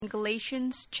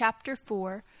Galatians chapter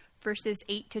 4, verses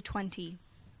 8 to 20.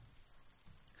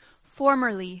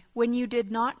 Formerly, when you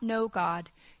did not know God,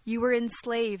 you were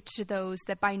enslaved to those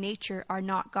that by nature are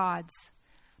not God's.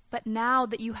 But now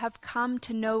that you have come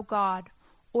to know God,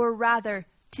 or rather,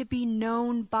 to be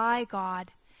known by God,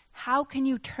 how can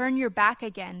you turn your back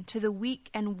again to the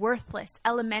weak and worthless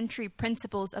elementary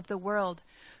principles of the world,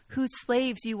 whose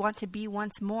slaves you want to be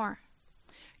once more?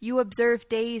 You observe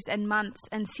days and months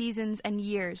and seasons and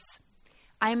years.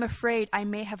 I am afraid I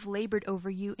may have labored over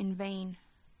you in vain.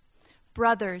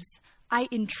 Brothers, I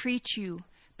entreat you,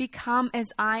 become as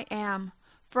I am,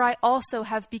 for I also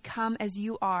have become as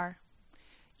you are.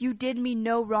 You did me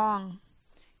no wrong.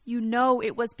 You know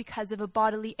it was because of a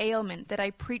bodily ailment that I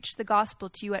preached the gospel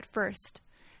to you at first.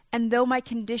 And though my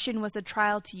condition was a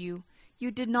trial to you,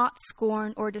 you did not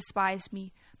scorn or despise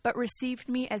me, but received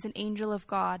me as an angel of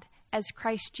God, as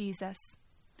Christ Jesus.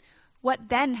 What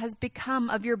then has become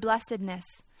of your blessedness?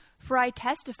 For I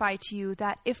testify to you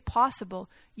that, if possible,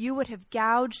 you would have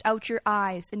gouged out your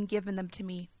eyes and given them to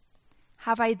me.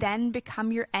 Have I then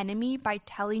become your enemy by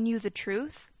telling you the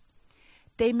truth?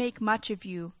 They make much of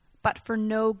you, but for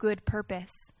no good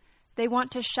purpose. They want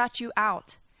to shut you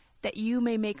out, that you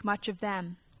may make much of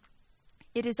them.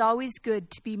 It is always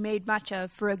good to be made much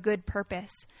of for a good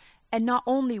purpose, and not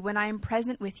only when I am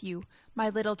present with you, my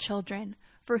little children,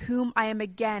 for whom I am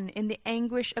again in the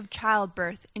anguish of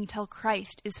childbirth until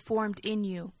Christ is formed in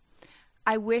you.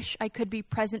 I wish I could be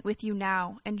present with you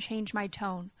now and change my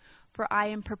tone, for I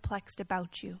am perplexed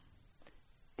about you.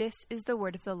 This is the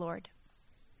word of the Lord.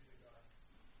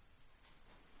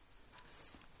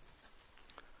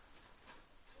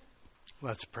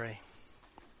 Let's pray.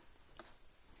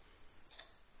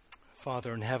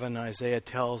 Father in heaven, Isaiah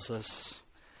tells us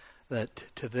that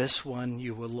to this one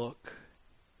you will look,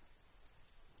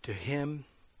 to him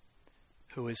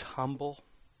who is humble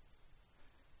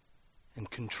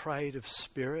and contrite of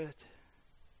spirit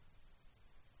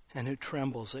and who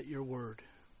trembles at your word.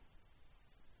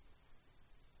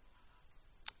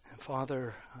 And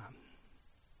Father,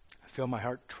 I feel my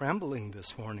heart trembling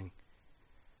this morning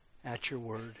at your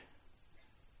word.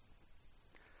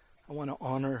 I want to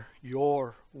honor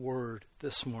your word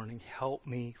this morning. Help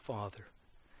me, Father.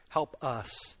 Help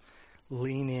us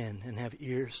lean in and have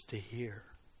ears to hear.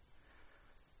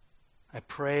 I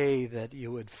pray that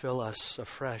you would fill us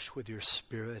afresh with your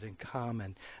Spirit and come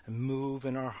and move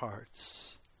in our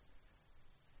hearts.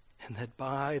 And that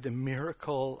by the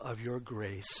miracle of your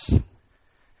grace,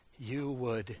 you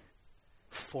would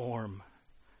form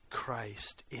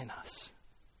Christ in us.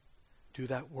 Do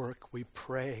that work, we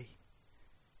pray.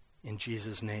 In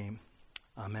Jesus' name,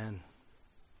 amen.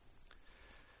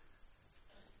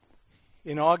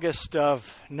 In August of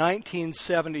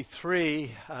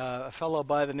 1973, a fellow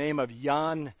by the name of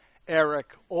Jan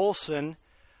Erik Olsson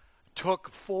took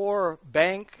 4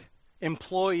 bank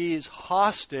employees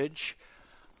hostage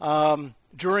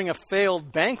during a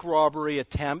failed bank robbery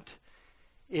attempt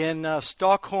in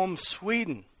Stockholm,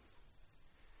 Sweden.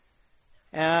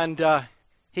 And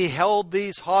he held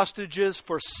these hostages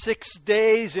for 6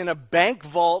 days in a bank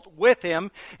vault with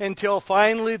him until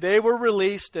finally they were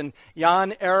released and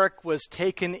Jan Erik was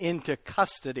taken into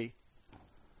custody.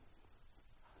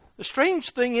 The strange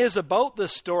thing is about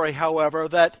this story, however,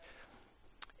 that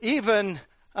even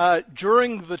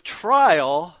during the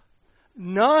trial,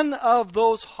 none of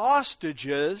those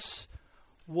hostages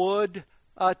would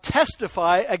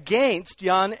testify against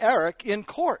Jan Erik in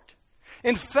court.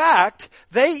 In fact,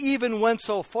 they even went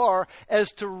so far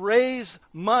as to raise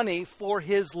money for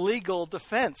his legal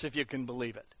defense, if you can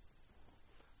believe it.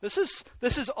 This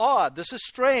is odd. This is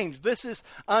strange. This is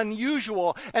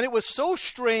unusual. And it was so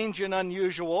strange and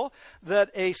unusual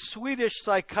that a Swedish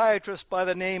psychiatrist by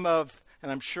the name of,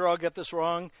 and I'm sure I'll get this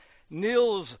wrong,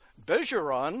 Nils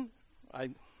Bergeron,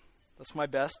 that's my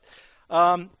best,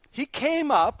 he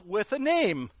came up with a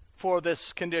name for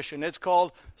this condition. It's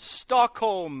called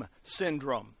Stockholm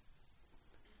Syndrome.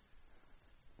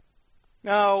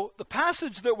 Now, the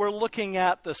passage that we're looking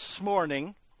at this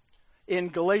morning in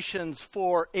Galatians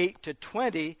 4, 8 to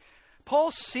 20,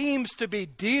 Paul seems to be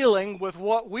dealing with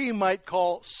what we might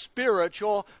call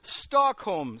spiritual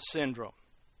Stockholm Syndrome.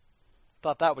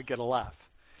 Thought that would get a laugh.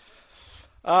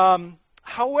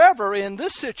 However, in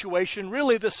this situation,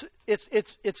 really,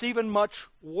 it's even much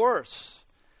worse,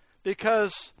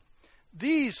 because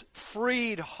these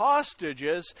freed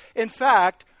hostages, in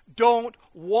fact, don't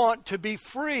want to be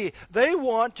free. They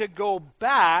want to go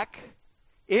back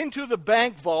into the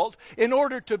bank vault in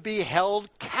order to be held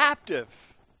captive.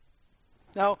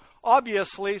 Now,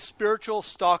 obviously, spiritual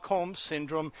Stockholm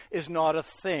Syndrome is not a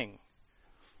thing.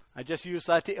 I just use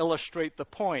that to illustrate the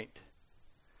point.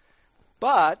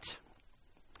 But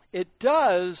it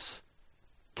does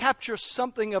capture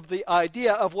something of the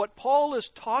idea of what Paul is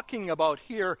talking about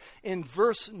here in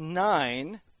verse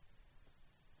 9,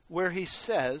 where he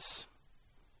says,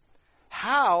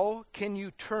 "How can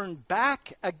you turn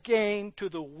back again to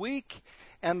the weak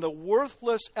and the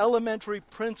worthless elementary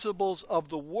principles of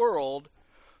the world,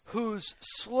 whose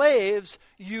slaves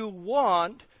you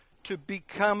want to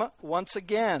become once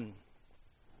again?"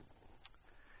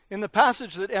 In the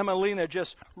passage that Emelina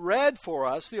just read for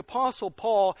us, the Apostle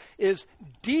Paul is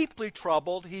deeply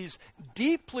troubled. He's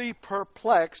deeply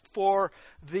perplexed for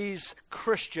these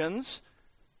Christians,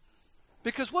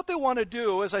 because what they want to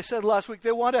do, as I said last week,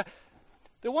 they want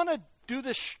to do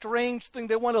this strange thing.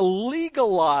 They want to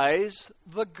legalize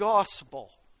the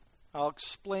gospel. I'll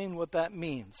explain what that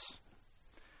means.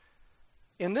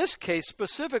 In this case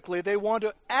specifically, they want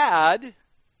to add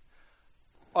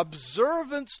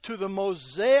observance to the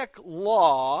Mosaic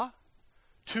law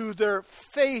to their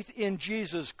faith in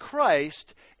Jesus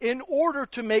Christ in order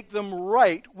to make them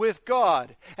right with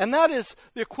God. And that is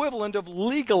the equivalent of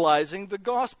legalizing the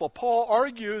gospel. Paul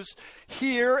argues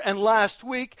here and last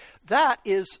week that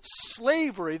is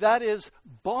slavery, that is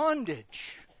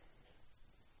bondage.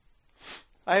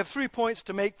 I have 3 points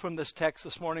to make from this text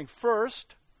this morning.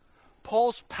 First,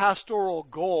 Paul's pastoral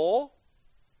goal.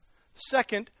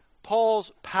 Second,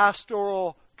 Paul's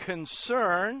pastoral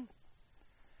concern.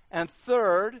 And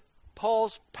third,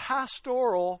 Paul's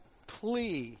pastoral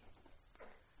plea. I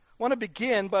want to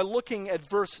begin by looking at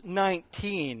verse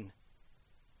 19.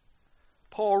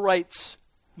 Paul writes,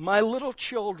 "My little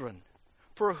children,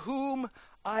 for whom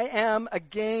I am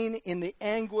again in the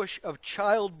anguish of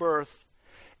childbirth,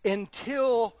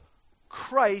 until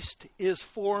Christ is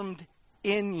formed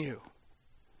in you."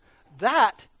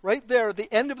 That, right there,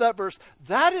 the end of that verse,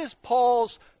 that is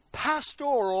Paul's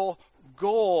pastoral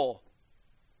goal.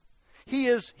 He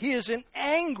is in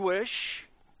anguish.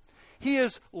 He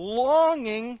is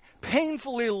longing,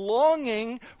 painfully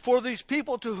longing for these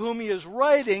people to whom he is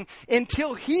writing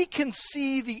until he can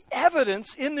see the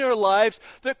evidence in their lives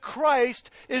that Christ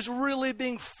is really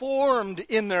being formed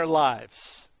in their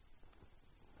lives.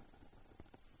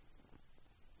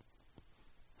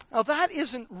 Now, that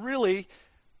isn't really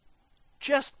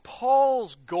just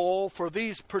Paul's goal for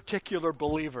these particular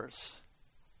believers.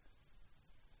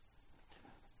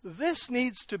 This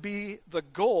needs to be the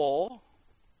goal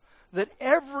that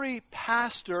every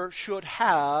pastor should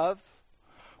have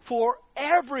for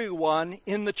everyone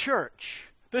in the church.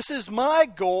 This is my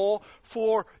goal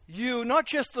for you, not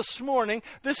just this morning.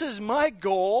 This is my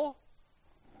goal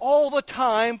all the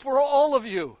time for all of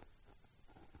you.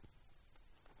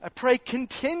 I pray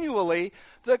continually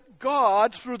that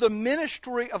God, through the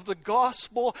ministry of the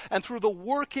gospel and through the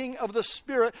working of the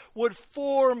Spirit, would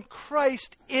form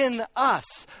Christ in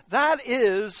us. That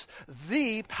is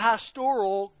the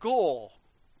pastoral goal.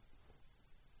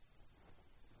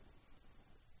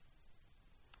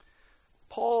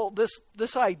 Paul,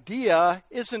 this idea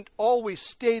isn't always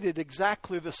stated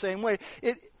exactly the same way.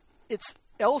 It's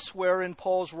elsewhere in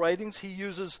Paul's writings, he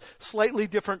uses slightly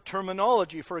different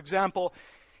terminology. For example,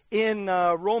 in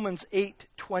Romans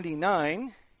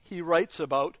 8:29, he writes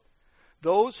about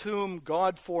those whom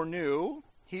God foreknew,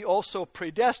 he also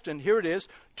predestined, here it is,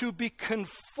 to be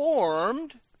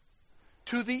conformed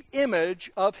to the image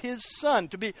of his Son,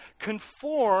 to be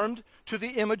conformed to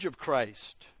the image of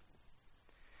Christ.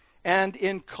 And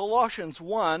in Colossians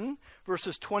 1,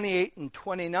 verses 28 and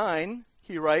 29,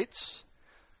 he writes,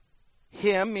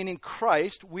 "Him," meaning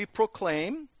Christ, "we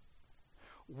proclaim,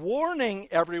 warning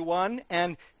everyone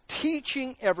and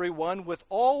teaching everyone with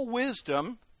all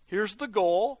wisdom," here's the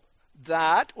goal,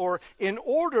 "that," or in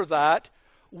order that,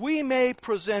 "we may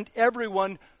present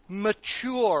everyone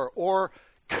mature," or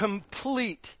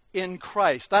complete in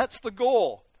Christ. That's the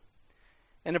goal.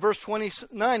 And in verse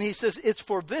 29, he says, "It's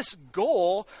for this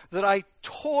goal that I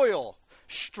toil,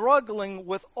 struggling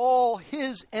with all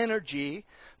his energy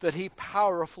that he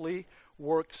powerfully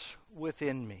works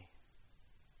within me."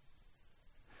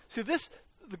 See,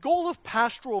 the goal of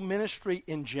pastoral ministry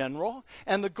in general,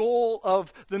 and the goal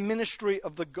of the ministry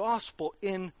of the gospel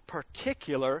in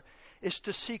particular, is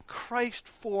to see Christ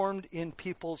formed in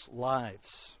people's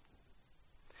lives.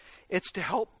 It's to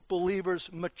help believers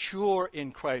mature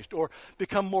in Christ, or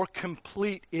become more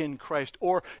complete in Christ,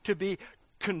 or to be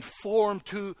conformed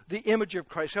to the image of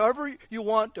Christ. However you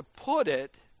want to put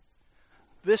it,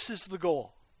 this is the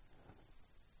goal.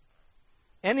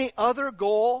 Any other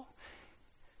goal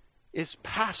is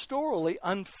pastorally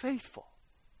unfaithful.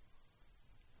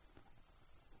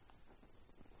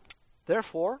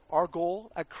 Therefore, our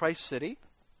goal at Christ City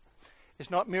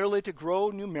is not merely to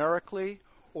grow numerically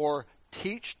or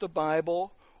teach the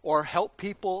Bible or help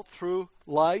people through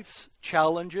life's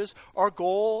challenges. Our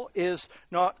goal is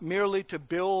not merely to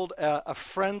build a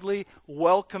friendly,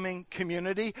 welcoming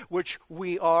community, which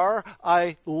we are.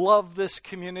 I love this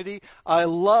community. I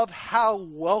love how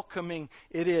welcoming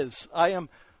it is. I am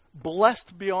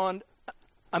blessed beyond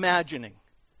imagining.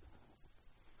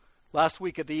 Last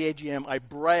week at the AGM, I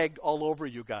bragged all over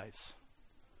you guys.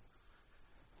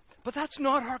 But that's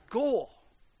not our goal.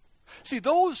 See,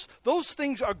 those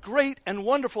things are great and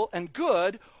wonderful and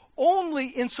good only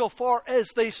insofar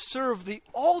as they serve the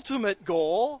ultimate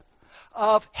goal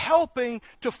of helping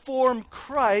to form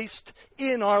Christ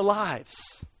in our lives.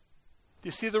 Do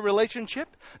you see the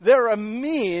relationship? They're a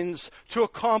means to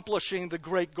accomplishing the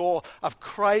great goal of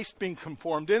Christ being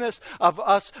conformed in us, of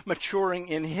us maturing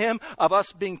in Him, of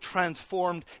us being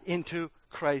transformed into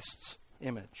Christ's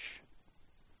image.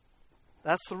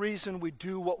 That's the reason we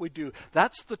do what we do.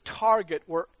 That's the target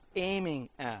we're aiming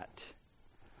at.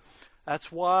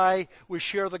 That's why we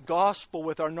share the gospel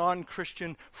with our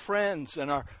non-Christian friends and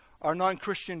our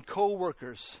non-Christian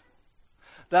co-workers.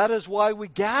 That is why we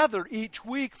gather each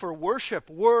week for worship,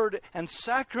 word, and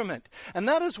sacrament. And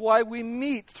that is why we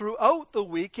meet throughout the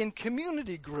week in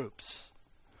community groups.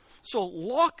 So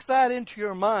lock that into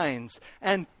your minds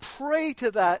and pray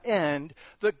to that end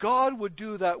that God would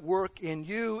do that work in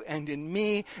you and in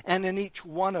me and in each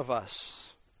one of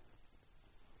us.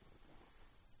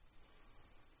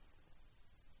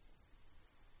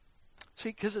 See,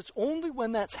 because it's only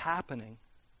when that's happening,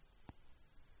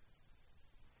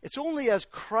 it's only as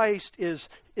Christ is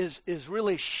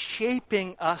really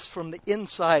shaping us from the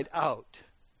inside out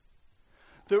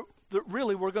that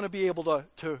really we're going to be able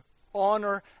to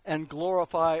honor and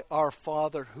glorify our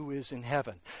Father who is in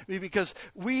heaven. Because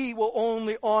we will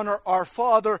only honor our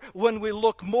Father when we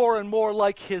look more and more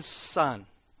like His Son.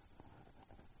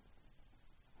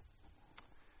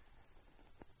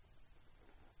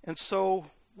 And so,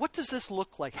 what does this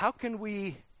look like? How can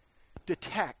we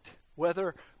detect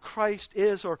whether Christ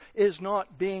is or is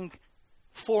not being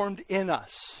formed in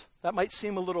us? That might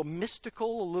seem a little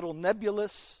mystical, a little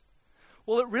nebulous.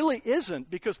 Well, it really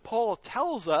isn't, because Paul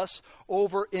tells us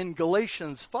over in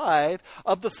Galatians 5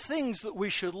 of the things that we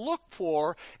should look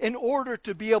for in order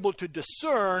to be able to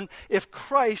discern if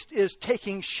Christ is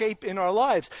taking shape in our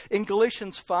lives. In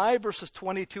Galatians 5, verses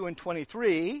 22 and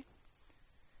 23,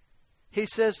 he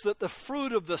says that the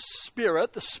fruit of the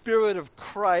Spirit of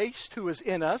Christ who is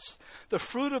in us, the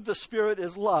fruit of the Spirit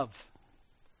is love,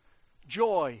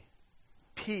 joy,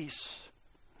 peace,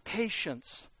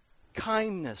 patience,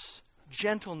 kindness,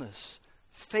 gentleness,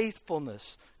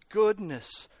 faithfulness,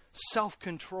 goodness,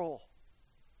 self-control.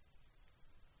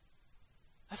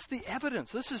 That's the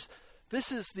evidence. This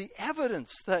is the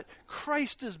evidence that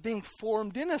Christ is being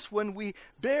formed in us when we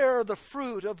bear the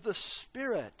fruit of the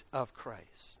Spirit of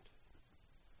Christ.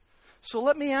 So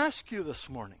let me ask you this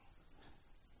morning,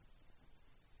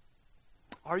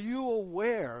 are you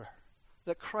aware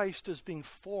that Christ is being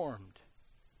formed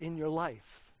in your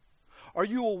life? Are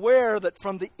you aware that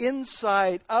from the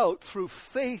inside out, through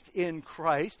faith in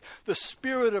Christ, the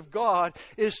Spirit of God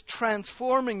is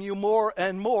transforming you more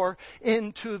and more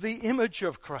into the image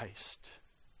of Christ?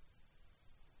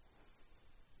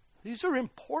 These are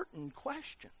important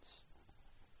questions.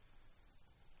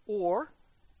 Or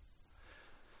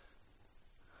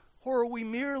are we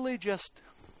merely just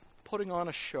putting on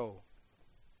a show?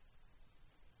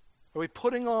 Are we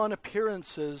putting on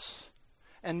appearances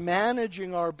and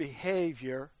managing our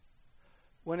behavior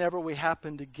whenever we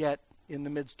happen to get in the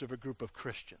midst of a group of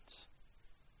Christians?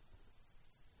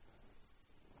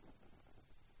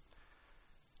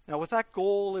 Now, with that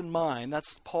goal in mind,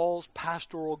 that's Paul's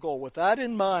pastoral goal. With that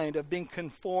in mind of being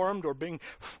conformed or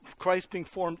Christ being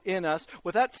formed in us,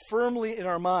 with that firmly in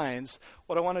our minds,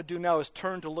 what I want to do now is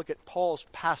turn to look at Paul's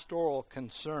pastoral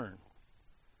concern.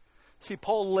 See,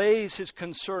 Paul lays his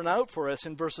concern out for us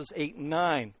in verses 8 and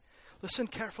 9. Listen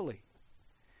carefully.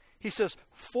 He says,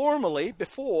 formerly,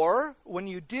 before, when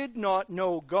you did not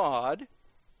know God,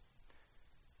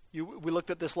 we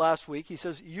looked at this last week. He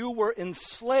says, you were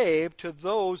enslaved to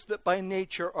those that by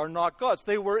nature are not gods.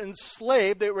 They were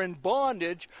enslaved, they were in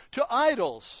bondage to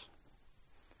idols.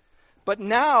 But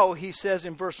now, he says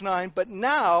in verse 9, but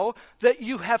now that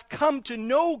you have come to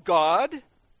know God,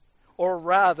 or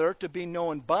rather to be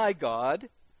known by God,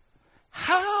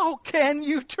 how can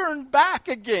you turn back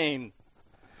again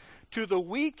to the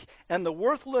weak and the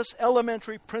worthless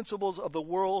elementary principles of the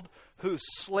world, whose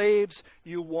slaves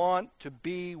you want to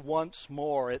be once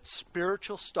more? It's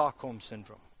spiritual Stockholm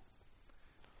syndrome.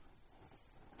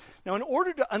 Now, in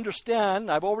order to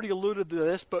understand, I've already alluded to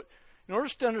this, but In order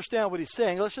to understand what he's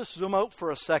saying, let's just zoom out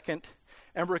for a second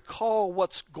and recall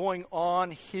what's going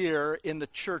on here in the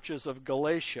churches of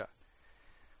Galatia.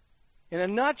 In a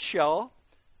nutshell,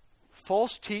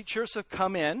 false teachers have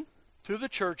come in to the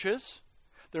churches.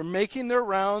 They're making their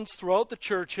rounds throughout the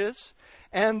churches,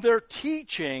 and they're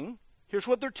teaching, here's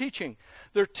what they're teaching.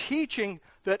 They're teaching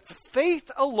that faith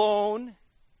alone,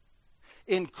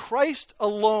 in Christ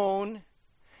alone,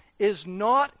 is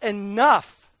not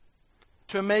enough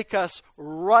to make us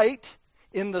right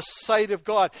in the sight of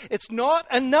God. It's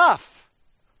not enough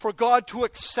for God to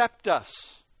accept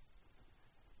us.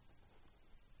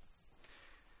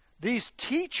 These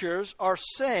teachers are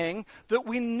saying that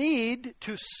we need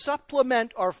to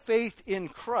supplement our faith in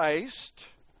Christ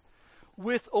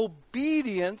with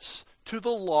obedience to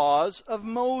the laws of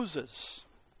Moses.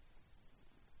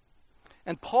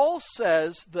 And Paul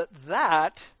says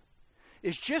that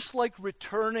is just like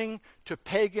returning to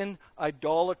pagan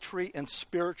idolatry and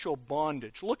spiritual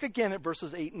bondage. Look again at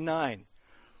verses 8 and 9.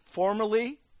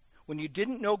 Formerly, when you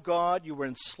didn't know God, you were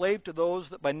enslaved to those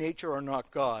that by nature are not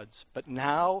gods. But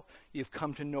now you've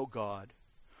come to know God,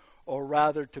 or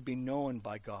rather to be known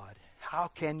by God. How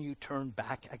can you turn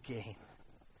back again?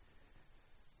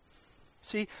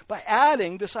 See, by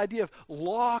adding this idea of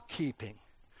law-keeping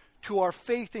to our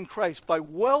faith in Christ, by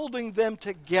welding them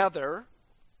together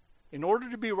in order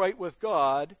to be right with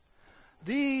God,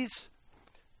 these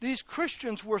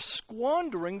Christians were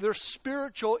squandering their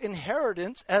spiritual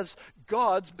inheritance as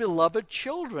God's beloved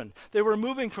children. They were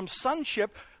moving from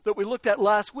sonship that we looked at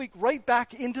last week right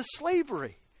back into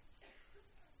slavery.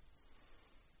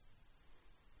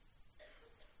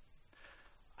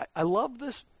 I love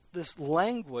this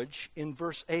language in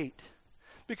verse 8,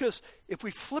 because if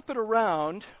we flip it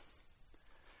around,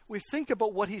 we think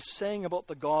about what he's saying about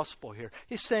the gospel here.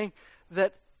 He's saying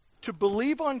that to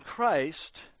believe on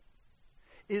Christ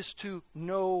is to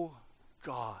know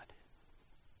God.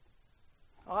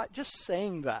 Just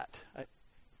saying that.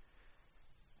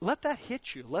 Let that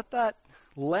hit you. Let that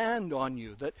land on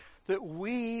you. That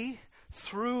we,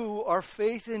 through our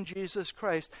faith in Jesus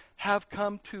Christ, have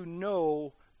come to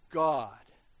know God.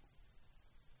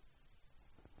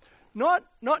 Not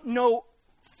know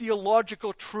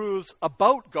theological truths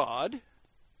about God.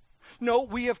 No,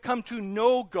 we have come to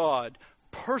know God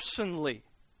personally.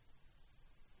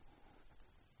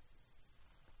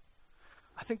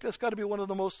 I think that's got to be one of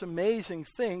the most amazing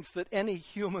things that any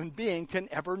human being can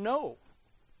ever know.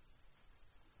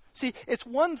 See, it's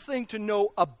one thing to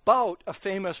know about a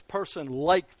famous person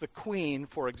like the Queen,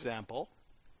 for example,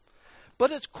 but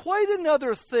it's quite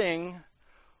another thing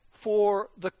for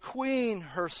the Queen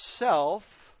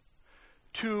herself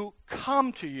to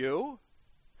come to you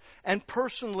and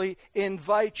personally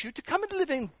invite you to come and live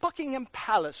in Buckingham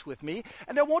Palace with me,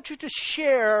 and I want you to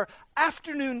share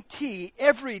afternoon tea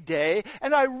every day,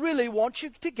 and I really want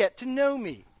you to get to know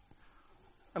me.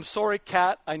 I'm sorry,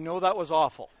 Kat, I know that was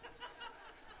awful.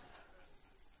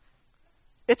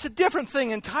 It's a different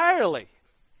thing entirely.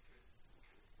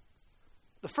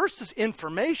 The first is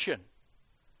information.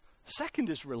 The second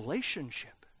is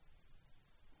relationship.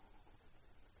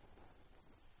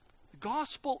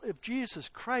 Gospel of Jesus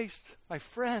Christ, my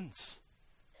friends,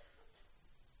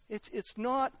 it's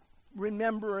not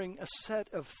remembering a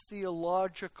set of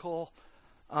theological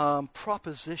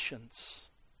propositions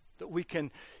that we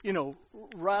can,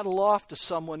 rattle off to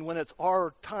someone when it's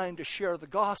our time to share the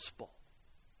gospel.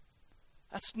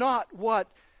 That's not what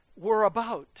we're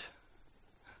about.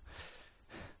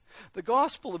 The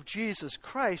gospel of Jesus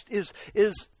Christ is,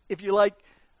 if you like,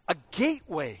 a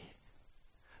gateway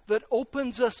that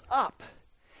opens us up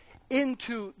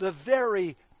into the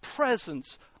very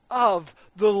presence of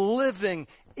the living,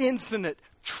 infinite,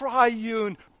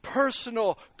 triune,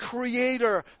 personal,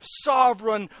 creator,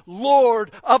 sovereign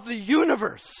Lord of the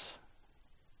universe.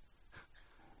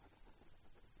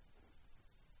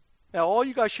 Now, all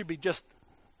you guys should be just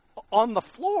on the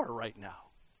floor right now.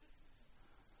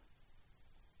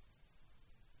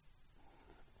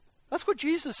 That's what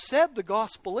Jesus said the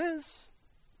gospel is.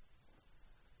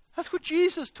 That's what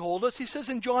Jesus told us. He says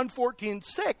in John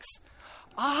 14:6,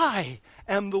 I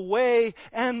am the way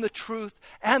and the truth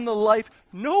and the life.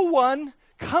 No one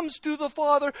comes to the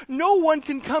Father. No one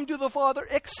can come to the Father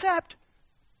except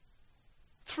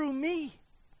through me.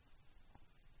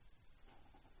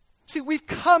 See, we've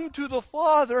come to the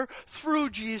Father through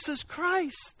Jesus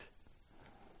Christ.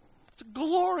 It's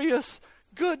glorious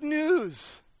good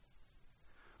news.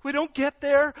 We don't get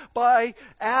there by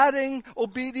adding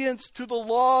obedience to the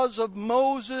laws of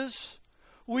Moses.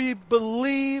 We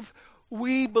believe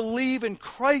in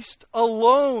Christ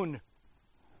alone.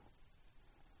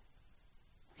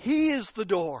 He is the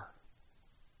door.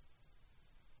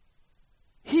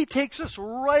 takes us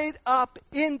right up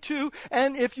into,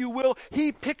 and if you will,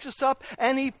 he picks us up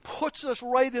and he puts us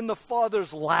right in the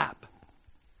Father's lap.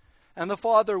 And the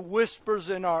Father whispers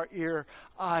in our ear,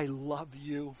 I love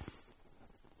you.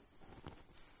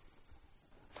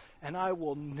 And I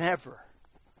will never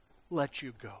let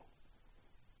you go.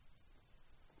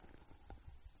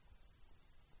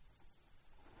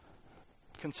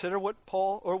 Consider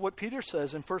what Peter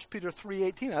says in 1 Peter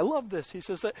 3:18. I love this. He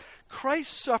says that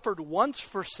Christ suffered once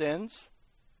for sins,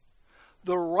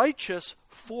 the righteous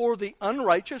for the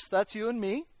unrighteous. That's you and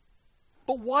me.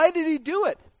 But why did he do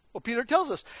it? Well, Peter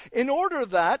tells us, in order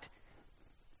that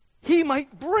he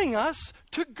might bring us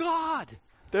to God.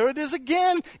 There it is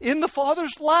again, in the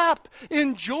Father's lap,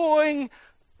 enjoying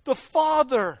the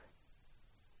Father.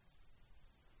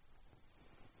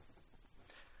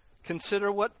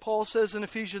 Consider what Paul says in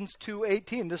Ephesians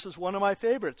 2:18. This is one of my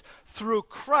favorites. Through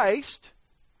Christ,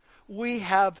 we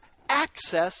have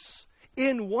access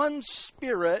in one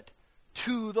Spirit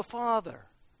to the Father.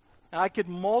 Now, I could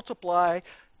multiply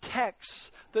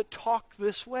texts that talk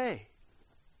this way.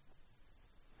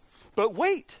 But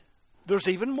wait, there's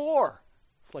even more.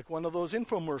 It's like one of those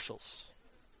infomercials.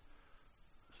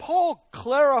 Paul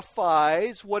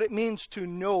clarifies what it means to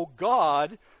know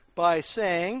God by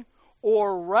saying,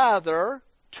 or rather,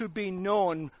 to be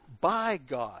known by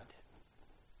God.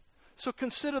 So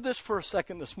consider this for a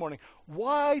second this morning.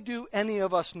 Why do any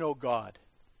of us know God?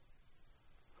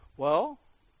 Well,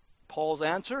 Paul's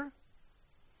answer,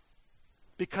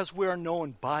 because we are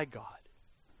known by God.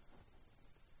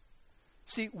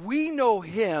 See, we know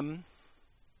him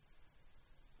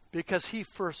because he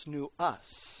first knew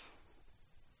us.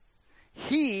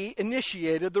 He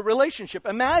initiated the relationship.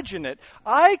 Imagine it.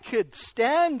 I could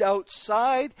stand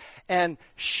outside and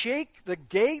shake the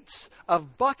gates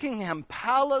of Buckingham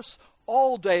Palace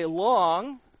all day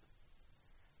long,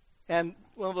 and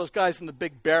one of those guys in the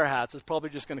big bear hats is probably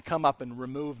just going to come up and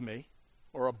remove me,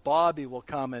 or a Bobby will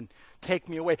come and take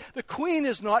me away. The Queen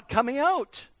is not coming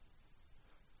out.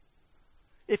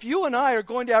 If you and I are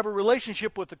going to have a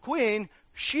relationship with the Queen,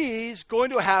 she's going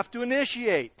to have to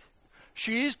initiate.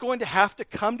 She's going to have to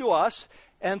come to us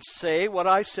and say what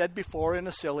I said before in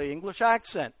a silly English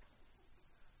accent.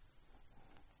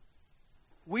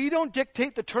 We don't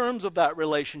dictate the terms of that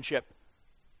relationship.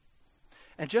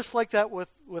 And just like that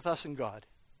with us and God.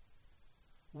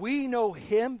 We know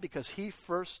him because he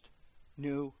first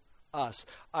knew us.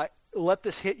 Let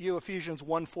this hit you. Ephesians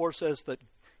 1:4 says that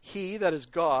he, that is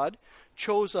God,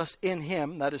 chose us in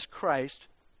him, that is Christ,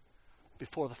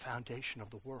 before the foundation of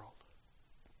the world.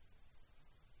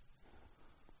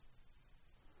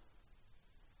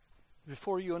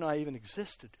 Before you and I even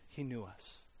existed, he knew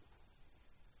us.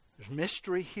 There's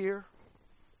mystery here,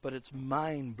 but it's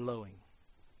mind-blowing.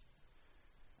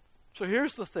 So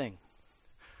here's the thing.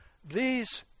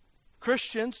 These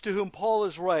Christians to whom Paul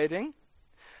is writing,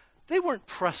 they weren't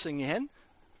pressing in.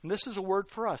 And this is a word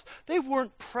for us. They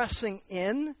weren't pressing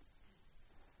in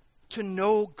to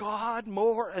know God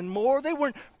more and more. They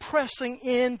weren't pressing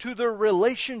into their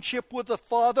relationship with the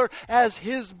Father as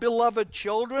his beloved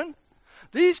children.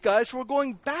 These guys were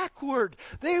going backward.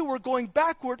 They were going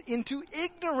backward into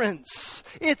ignorance.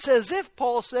 It's as if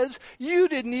Paul says, you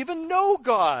didn't even know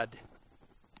God.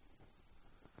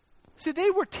 See,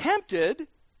 they were tempted.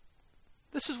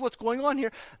 This is what's going on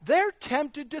here. They're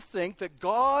tempted to think that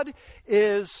God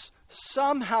is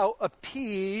somehow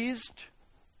appeased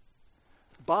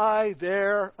by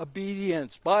their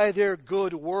obedience, by their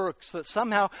good works, that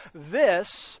somehow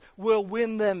this will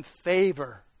win them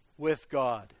favor with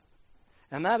God.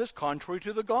 And that is contrary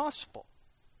to the gospel.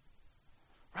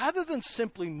 Rather than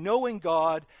simply knowing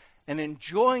God and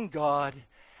enjoying God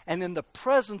and in the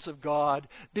presence of God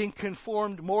being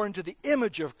conformed more into the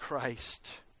image of Christ,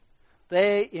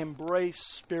 they embrace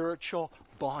spiritual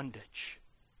bondage.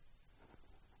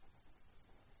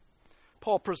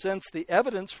 Paul presents the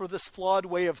evidence for this flawed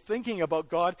way of thinking about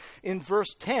God in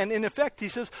verse 10. In effect, he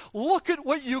says, look at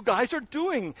what you guys are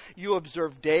doing. You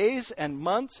observe days and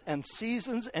months and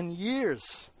seasons and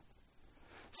years.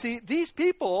 See, these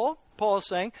people, Paul is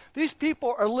saying, these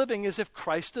people are living as if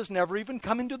Christ has never even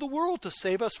come into the world to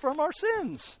save us from our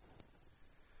sins.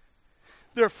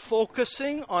 They're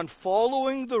focusing on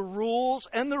following the rules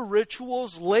and the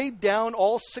rituals laid down,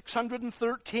 all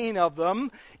 613 of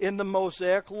them, in the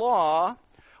Mosaic Law,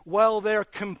 while they're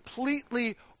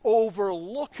completely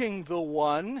overlooking the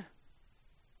one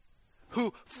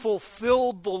who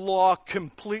fulfilled the law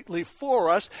completely for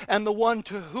us, and the one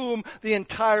to whom the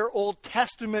entire Old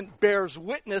Testament bears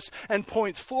witness and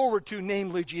points forward to,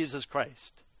 namely Jesus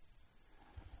Christ.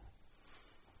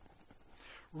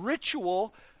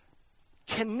 Ritual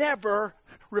can never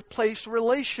replace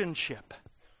relationship.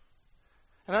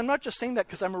 And I'm not just saying that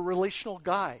because I'm a relational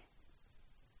guy.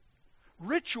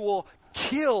 Ritual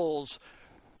kills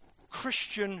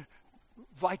Christian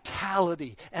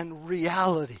vitality and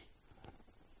reality.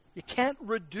 You can't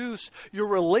reduce your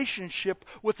relationship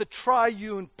with the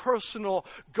triune, personal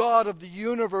God of the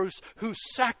universe who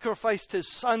sacrificed his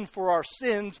Son for our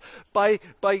sins by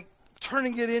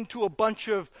turning it into a bunch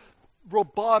of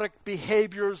robotic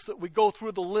behaviors that we go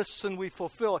through the lists and we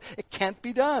fulfill. It can't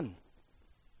be done.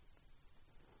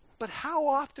 But how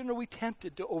often are we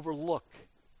tempted to overlook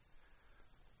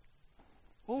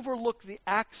the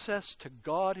access to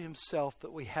God himself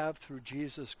that we have through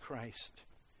Jesus Christ?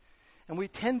 And we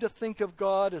tend to think of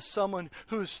God as someone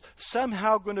who's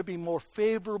somehow going to be more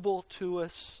favorable to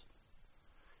us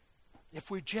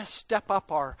if we just step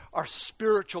up our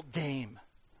spiritual game.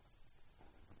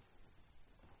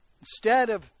 Instead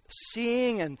of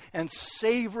seeing and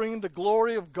savoring the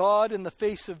glory of God in the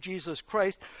face of Jesus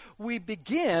Christ, we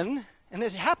begin, and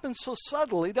it happens so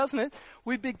subtly, doesn't it?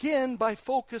 We begin by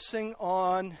focusing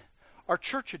on our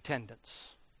church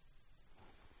attendance,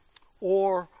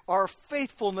 or our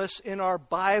faithfulness in our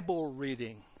Bible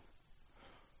reading,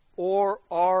 or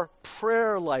our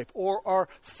prayer life, or our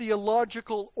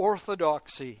theological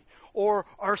orthodoxy, or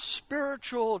our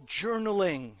spiritual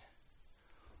journaling,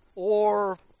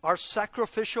 or our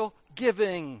sacrificial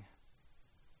giving,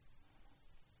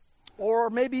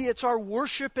 or maybe it's our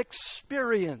worship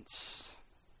experience.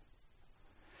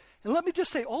 And let me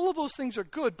just say, all of those things are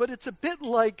good, but it's a bit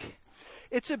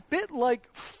like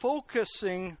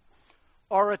focusing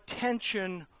our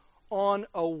attention on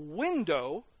a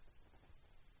window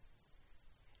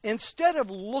instead of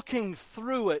looking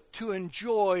through it to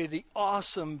enjoy the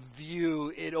awesome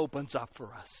view it opens up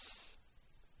for us.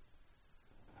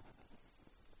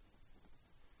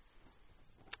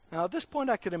 Now, at this point,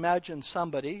 I could imagine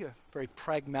somebody, a very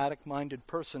pragmatic-minded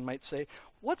person, might say,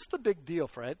 "What's the big deal,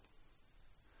 Fred?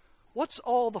 What's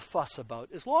all the fuss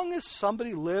about? As long as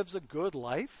somebody lives a good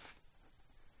life,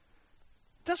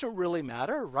 it doesn't really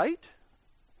matter, right?"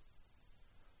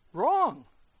 Wrong.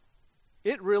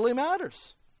 It really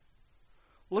matters.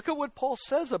 Look at what Paul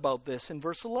says about this in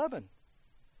verse 11.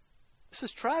 This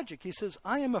is tragic. He says,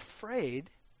 "I am afraid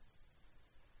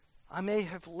I may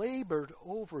have labored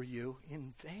over you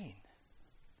in vain."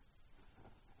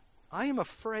 I am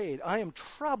afraid, I am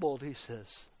troubled, he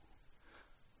says,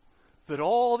 that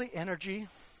all the energy,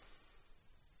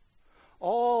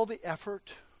 all the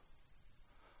effort,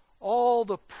 all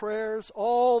the prayers,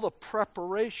 all the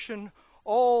preparation,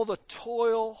 all the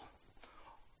toil,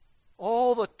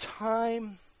 all the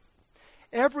time,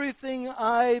 everything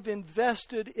I've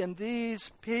invested in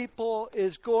these people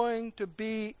is going to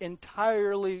be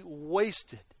entirely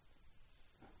wasted,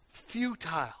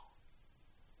 futile.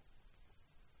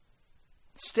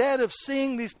 Instead of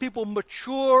seeing these people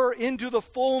mature into the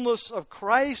fullness of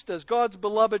Christ as God's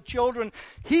beloved children,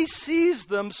 he sees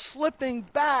them slipping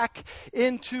back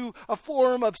into a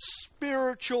form of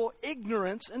spiritual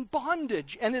ignorance and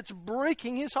bondage, and it's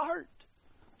breaking his heart.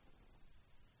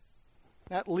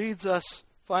 That leads us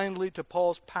finally to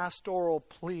Paul's pastoral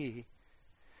plea.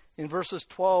 In verses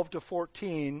 12 to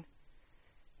 14,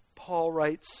 Paul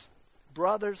writes,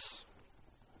 "Brothers,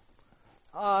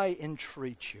 I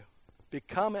entreat you,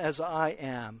 become as I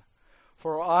am,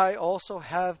 for I also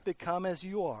have become as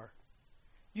you are.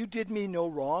 You did me no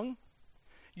wrong.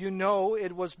 You know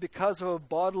it was because of a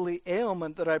bodily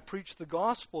ailment that I preached the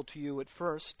gospel to you at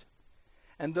first.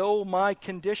 And though my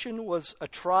condition was a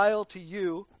trial to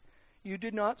you, you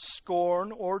did not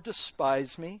scorn or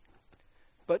despise me,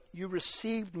 but you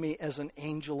received me as an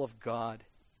angel of God,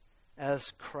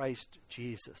 as Christ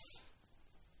Jesus."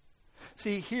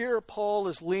 See, here Paul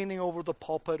is leaning over the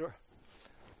pulpit,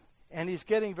 and he's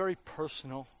getting very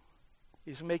personal.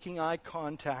 He's making eye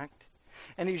contact,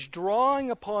 and he's drawing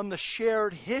upon the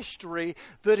shared history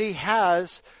that he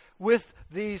has with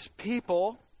these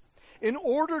people in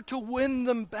order to win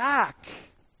them back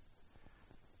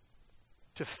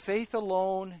to faith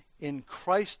alone, in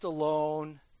Christ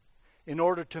alone, in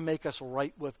order to make us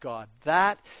right with God.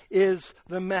 That is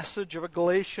the message of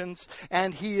Galatians,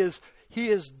 and he is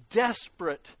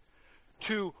desperate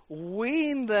to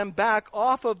wean them back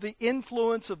off of the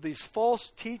influence of these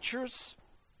false teachers.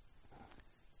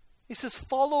 He says,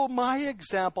 "Follow my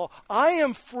example. I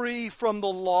am free from the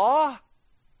law.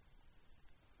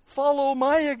 Follow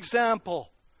my example.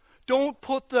 Don't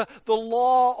put the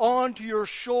law onto your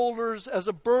shoulders as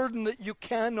a burden that you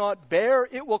cannot bear.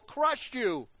 It will crush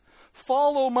you.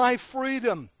 Follow my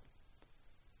freedom."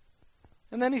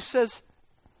 And then he says,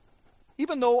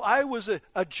 Even though I was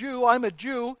a Jew, I'm a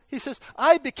Jew, he says,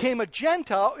 I became a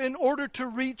Gentile in order to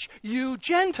reach you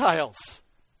Gentiles.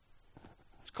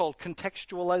 It's called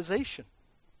contextualization.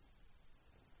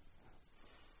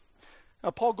 Now,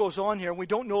 Paul goes on here, and we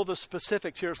don't know the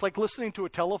specifics here. It's like listening to a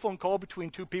telephone call between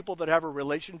two people that have a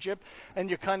relationship, and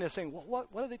you're kind of saying, well,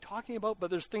 what are they talking about? But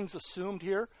there's things assumed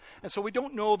here. And so we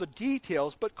don't know the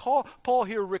details. But Paul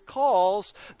here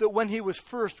recalls that when he was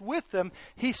first with them,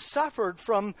 he suffered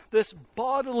from this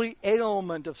bodily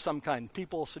ailment of some kind.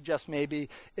 People suggest maybe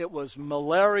it was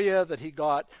malaria that he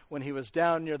got when he was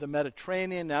down near the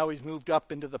Mediterranean. Now he's moved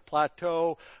up into the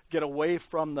plateau, get away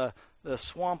from the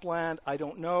swampland. I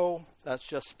don't know. That's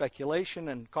just speculation,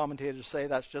 and commentators say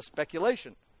that's just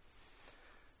speculation.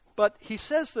 But he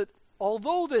says that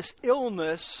although this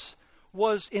illness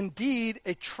was indeed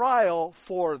a trial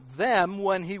for them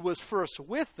when he was first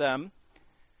with them,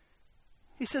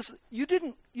 he says, you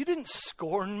didn't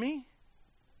scorn me.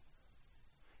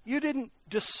 You didn't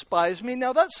despise me.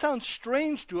 Now that sounds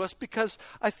strange to us because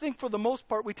I think for the most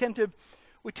part we tend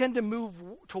to move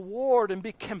toward and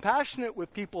be compassionate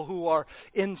with people who are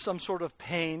in some sort of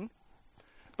pain.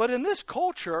 But in this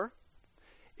culture,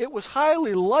 it was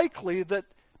highly likely that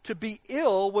to be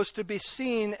ill was to be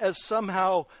seen as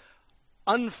somehow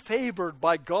unfavored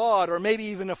by God, or maybe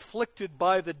even afflicted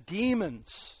by the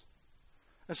demons.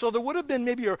 And so there would have been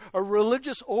maybe a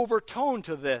religious overtone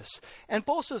to this. And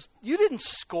Paul says, you didn't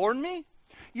scorn me.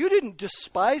 You didn't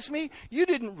despise me. You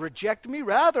didn't reject me.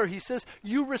 Rather, he says,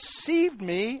 you received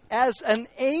me as an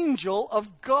angel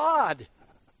of God,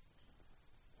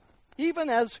 even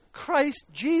as Christ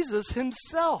Jesus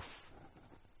himself.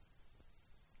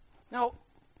 Now,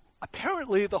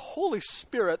 apparently the Holy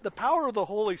Spirit, the power of the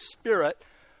Holy Spirit,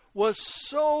 was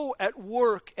so at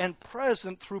work and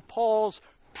present through Paul's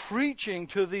preaching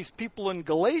to these people in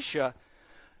Galatia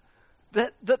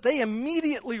that they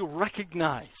immediately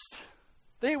recognized.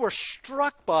 They were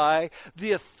struck by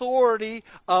the authority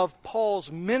of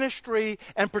Paul's ministry,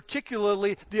 and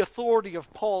particularly the authority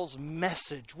of Paul's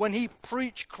message. When he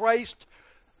preached Christ,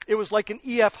 it was like an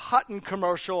E.F. Hutton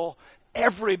commercial.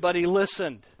 Everybody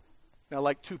listened. Now,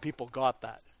 like 2 people got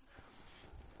that.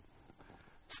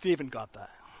 Stephen got that.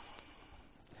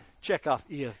 Check off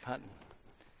E.F. Hutton.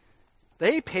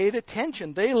 They paid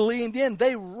attention. They leaned in.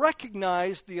 They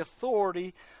recognized the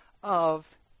authority of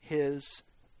his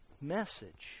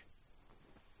message.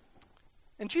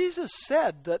 And Jesus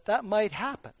said that might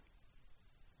happen.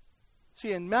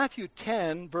 See, in Matthew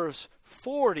 10, verse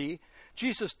 40,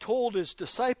 Jesus told his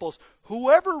disciples,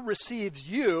 whoever receives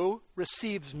you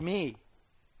receives me.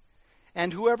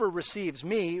 And whoever receives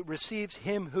me receives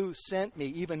him who sent me,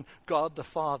 even God the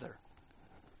Father.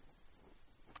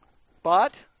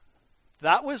 But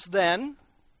that was then,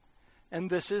 and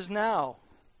this is now.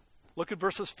 Look at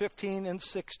verses 15 and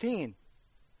 16.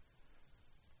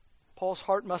 Paul's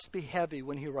heart must be heavy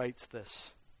when he writes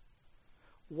this.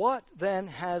 What then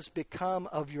has become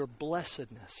of your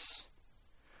blessedness?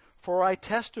 For I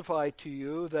testify to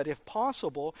you that if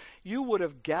possible, you would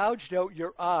have gouged out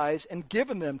your eyes and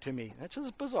given them to me. That's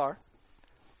just bizarre.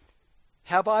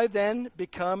 Have I then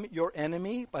become your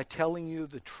enemy by telling you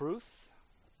the truth?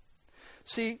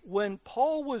 See, when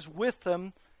Paul was with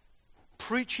them,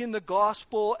 preaching the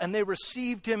gospel, and they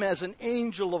received him as an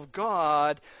angel of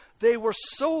God, they were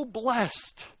so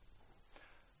blessed.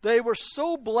 They were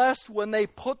so blessed when they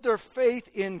put their faith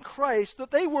in Christ that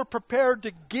they were prepared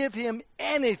to give him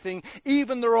anything,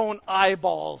 even their own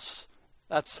eyeballs.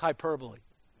 That's hyperbole.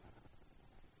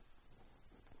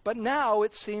 But now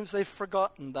it seems they've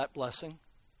forgotten that blessing.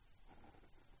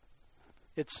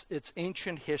 It's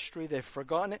ancient history. They've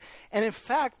forgotten it. And in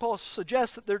fact, Paul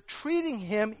suggests that they're treating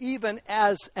him even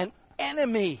as an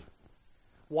enemy.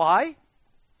 Why?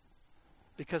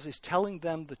 Because he's telling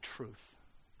them the truth.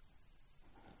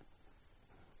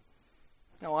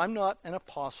 Now, I'm not an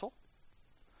apostle,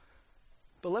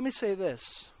 but let me say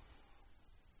this.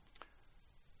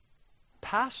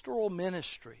 Pastoral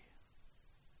ministry,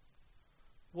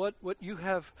 what you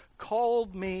have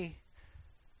called me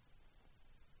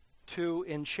to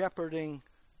in shepherding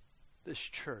this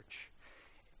church,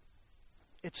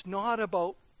 it's not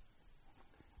about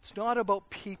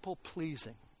people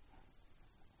pleasing.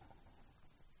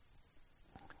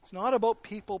 It's not about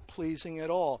people pleasing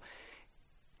at all.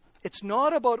 It's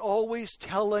not about always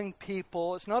telling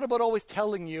people, it's not about always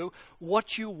telling you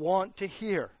what you want to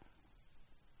hear.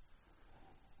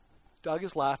 Doug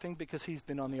is laughing because he's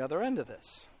been on the other end of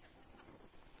this.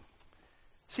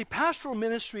 See, pastoral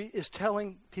ministry is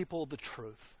telling people the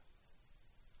truth.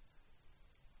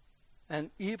 And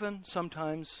even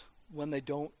sometimes when they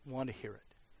don't want to hear it.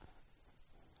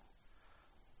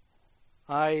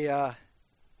 I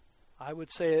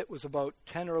would say it was about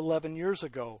 10 or 11 years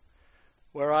ago,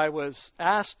 where I was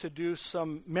asked to do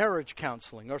some marriage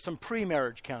counseling, or some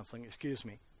pre-marriage counseling, excuse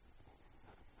me.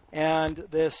 And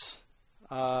this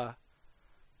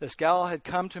gal had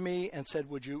come to me and said,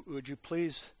 would you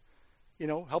please,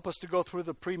 help us to go through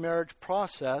the pre-marriage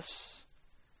process,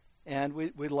 and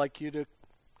we'd like you to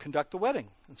conduct the wedding.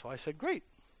 And so I said, great.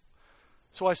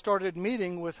 So I started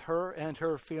meeting with her and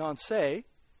her fiancé,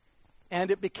 and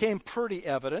it became pretty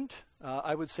evident,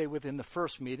 I would say within the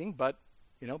first meeting, but,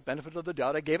 benefit of the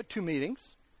doubt, I gave it 2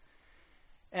 meetings.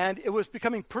 And it was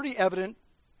becoming pretty evident,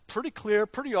 pretty clear,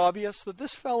 pretty obvious that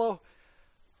this fellow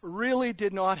really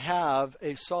did not have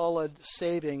a solid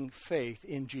saving faith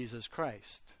in Jesus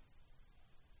Christ.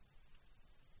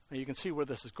 Now you can see where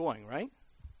this is going, right?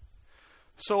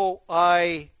 So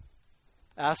I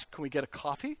asked, can we get a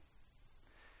coffee?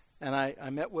 And I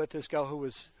met with this gal who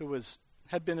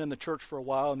had been in the church for a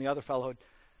while, and the other fellow had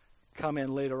come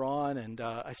in later on, and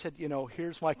I said,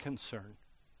 here's my concern.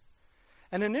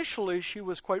 And initially she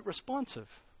was quite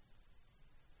responsive.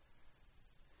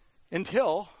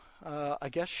 Until, I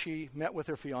guess she met with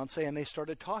her fiancé and they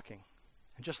started talking.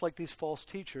 And just like these false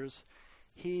teachers,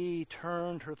 he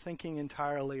turned her thinking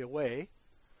entirely away,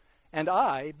 and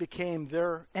I became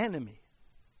their enemy.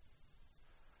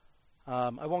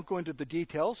 I won't go into the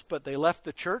details, but they left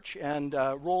the church and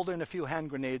rolled in a few hand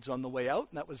grenades on the way out,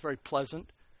 and that was very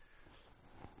pleasant.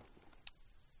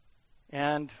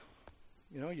 And,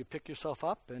 you pick yourself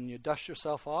up and you dust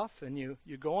yourself off and you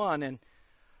go on. And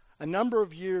a number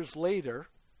of years later,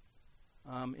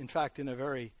 in fact, in a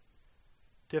very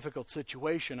difficult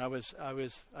situation,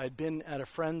 I'd been at a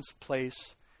friend's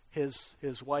place.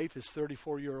 His wife, his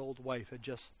 34-year-old wife, had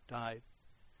just died.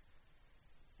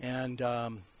 And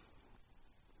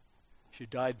she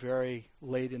died very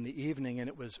late in the evening, and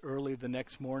it was early the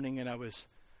next morning, and I was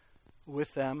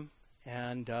with them.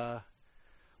 And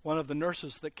one of the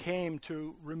nurses that came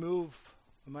to remove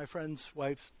my friend's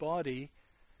wife's body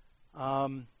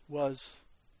was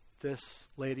this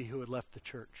lady who had left the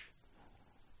church.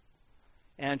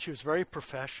 And she was very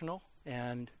professional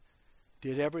and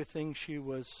did everything she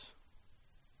was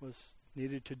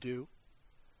needed to do.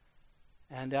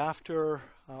 And after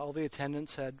all the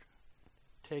attendants had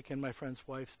taken my friend's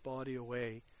wife's body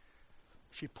away,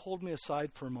 she pulled me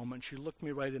aside for a moment. She looked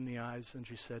me right in the eyes and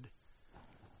she said,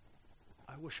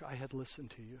 I wish I had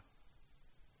listened to you.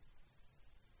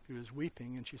 She was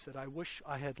weeping and she said, I wish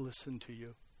I had listened to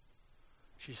you.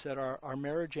 She said, our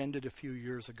marriage ended a few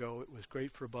years ago. It was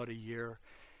great for about a year.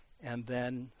 And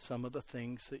then some of the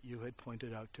things that you had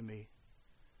pointed out to me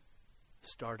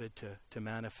started to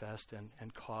manifest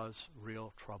and cause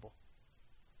real trouble.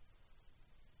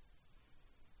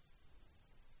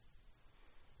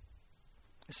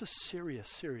 This is serious,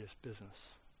 serious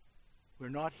business. We're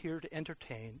not here to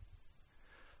entertain,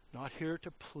 not here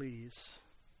to please.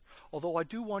 Although I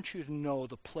do want you to know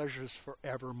the pleasures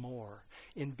forevermore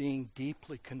in being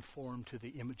deeply conformed to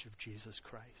the image of Jesus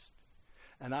Christ.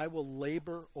 And I will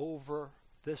labor over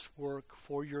this work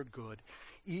for your good,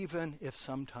 even if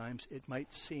sometimes it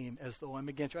might seem as though I'm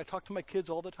against you. I talk to my kids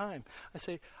all the time. I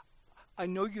say, I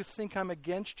know you think I'm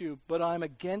against you, but I'm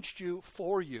against you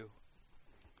for you.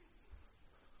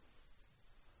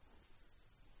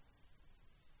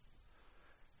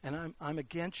 And I'm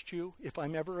against you. If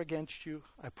I'm ever against you,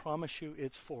 I promise you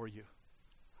it's for you.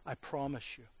 I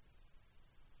promise you.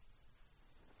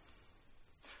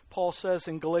 Paul says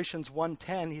in Galatians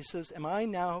 1:10, he says, am I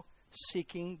now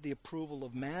seeking the approval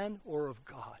of man or of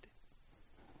God?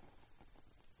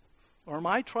 Or am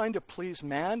I trying to please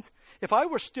man? If I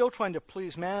were still trying to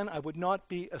please man, I would not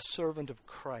be a servant of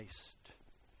Christ.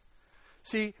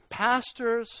 See,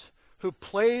 pastors who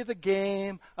play the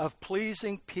game of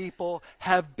pleasing people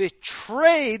have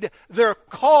betrayed their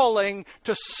calling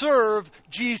to serve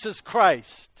Jesus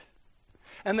Christ.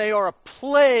 And they are a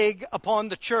plague upon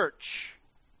the church.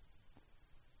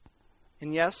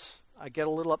 And yes, I get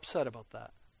a little upset about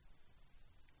that.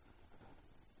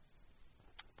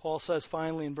 Paul says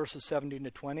finally in verses 17 to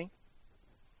 20,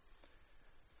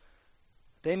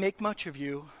 they make much of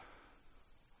you,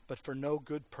 but for no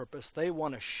good purpose. They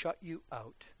want to shut you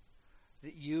out,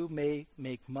 that you may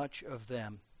make much of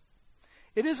them.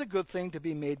 It is a good thing to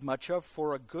be made much of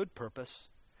for a good purpose,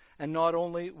 and not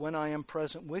only when I am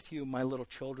present with you, my little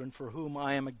children, for whom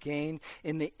I am again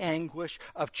in the anguish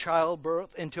of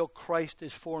childbirth until Christ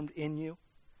is formed in you.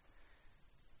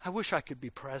 I wish I could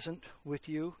be present with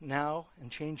you now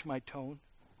and change my tone,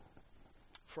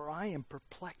 for I am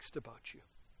perplexed about you.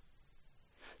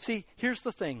 See, here's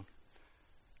the thing.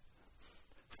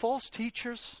 false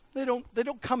teachers, they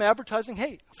don't come advertising,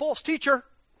 hey, false teacher.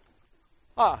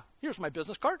 Here's my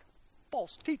business card.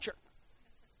 False teacher.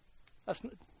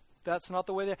 That's not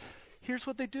the way they... Here's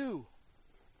what they do.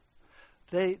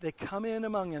 They come in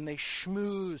among and they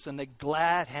schmooze and they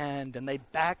glad hand and they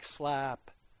backslap.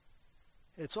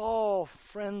 It's all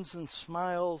friends and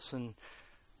smiles and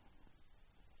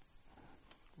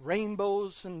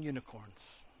rainbows and unicorns.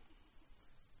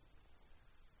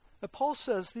 But Paul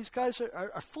says these guys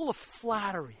are full of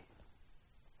flattery.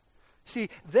 See,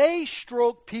 they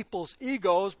stroke people's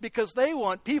egos because they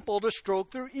want people to stroke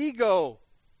their ego.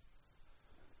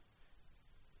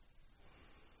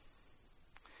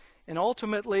 And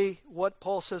ultimately, what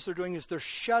Paul says they're doing is they're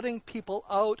shutting people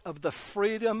out of the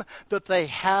freedom that they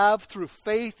have through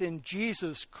faith in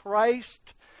Jesus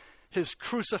Christ, His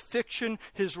crucifixion,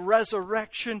 His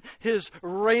resurrection, His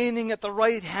reigning at the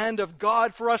right hand of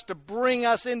God for us to bring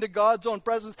us into God's own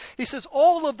presence. He says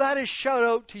all of that is shut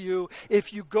out to you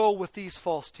if you go with these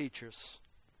false teachers.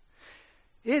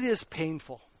 It is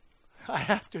painful. I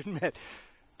have to admit,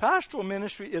 pastoral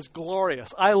ministry is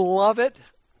glorious. I love it.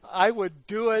 I would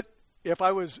do it if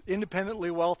I was independently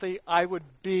wealthy. I would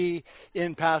be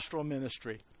in pastoral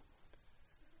ministry.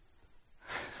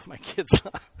 My kids.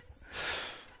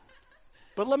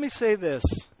 But let me say this.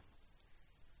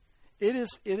 It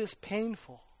is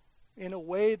painful in a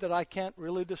way that I can't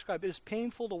really describe. It is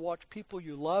painful to watch people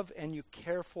you love and you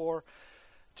care for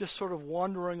just sort of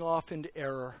wandering off into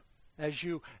error as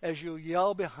you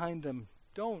yell behind them,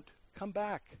 don't, come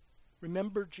back.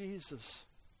 Remember Jesus.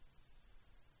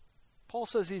 Paul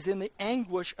says he's in the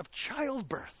anguish of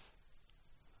childbirth.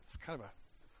 It's kind of a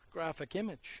graphic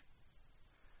image.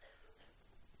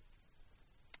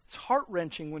 It's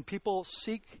heart-wrenching when people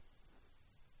seek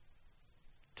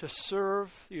to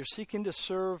serve, you're seeking to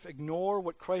serve, ignore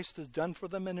what Christ has done for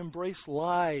them and embrace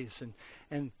lies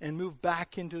and move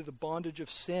back into the bondage of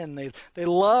sin. They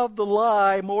love the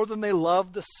lie more than they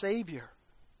love the Savior.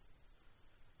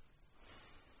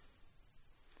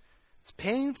 It's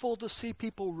painful to see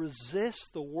people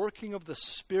resist the working of the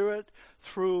Spirit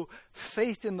through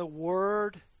faith in the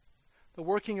Word, the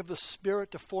working of the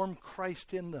Spirit to form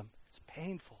Christ in them. It's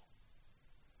painful.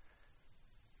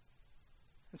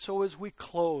 And so as we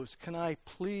close, can I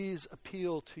please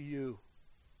appeal to you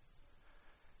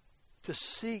to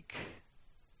seek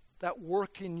that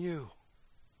work in you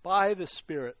by the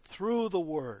Spirit through the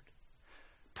Word.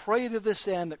 Pray to this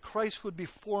end that Christ would be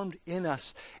formed in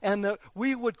us and that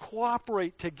we would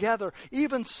cooperate together,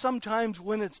 even sometimes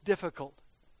when it's difficult,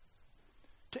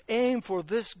 to aim for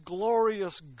this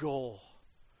glorious goal.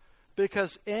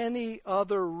 Because any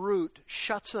other route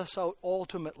shuts us out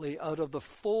ultimately out of the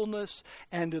fullness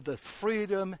and of the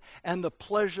freedom and the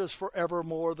pleasures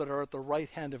forevermore that are at the right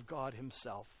hand of God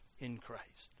Himself in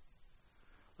Christ.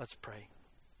 Let's pray.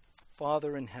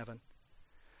 Father in heaven,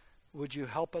 would you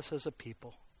help us as a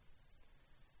people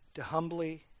to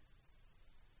humbly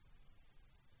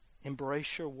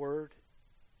embrace your word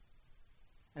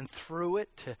and through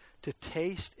it to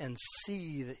taste and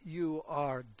see that you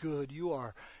are good. You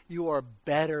are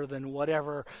better than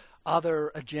whatever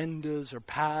other agendas or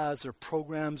paths or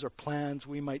programs or plans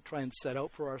we might try and set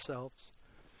out for ourselves.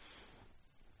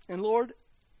 And Lord,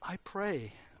 I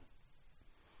pray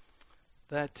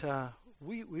that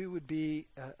we would be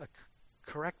a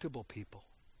correctable people.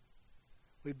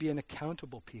 We'd be an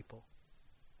accountable people.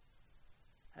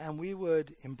 And we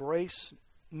would embrace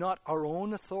not our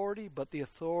own authority, but the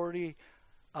authority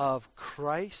of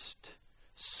Christ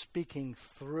speaking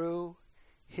through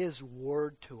His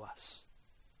word to us.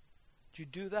 Would you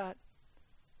do that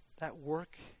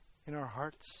work in our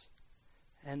hearts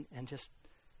and just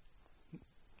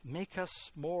make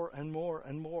us more and more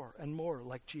and more and more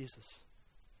like Jesus?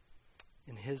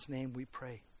 In His name we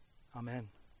pray. Amen.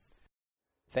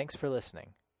 Thanks for listening.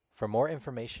 For more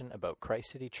information about Christ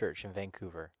City Church in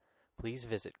Vancouver, please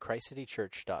visit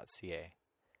christcitychurch.ca.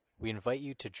 We invite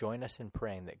you to join us in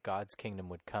praying that God's kingdom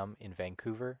would come in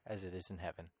Vancouver as it is in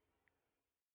heaven.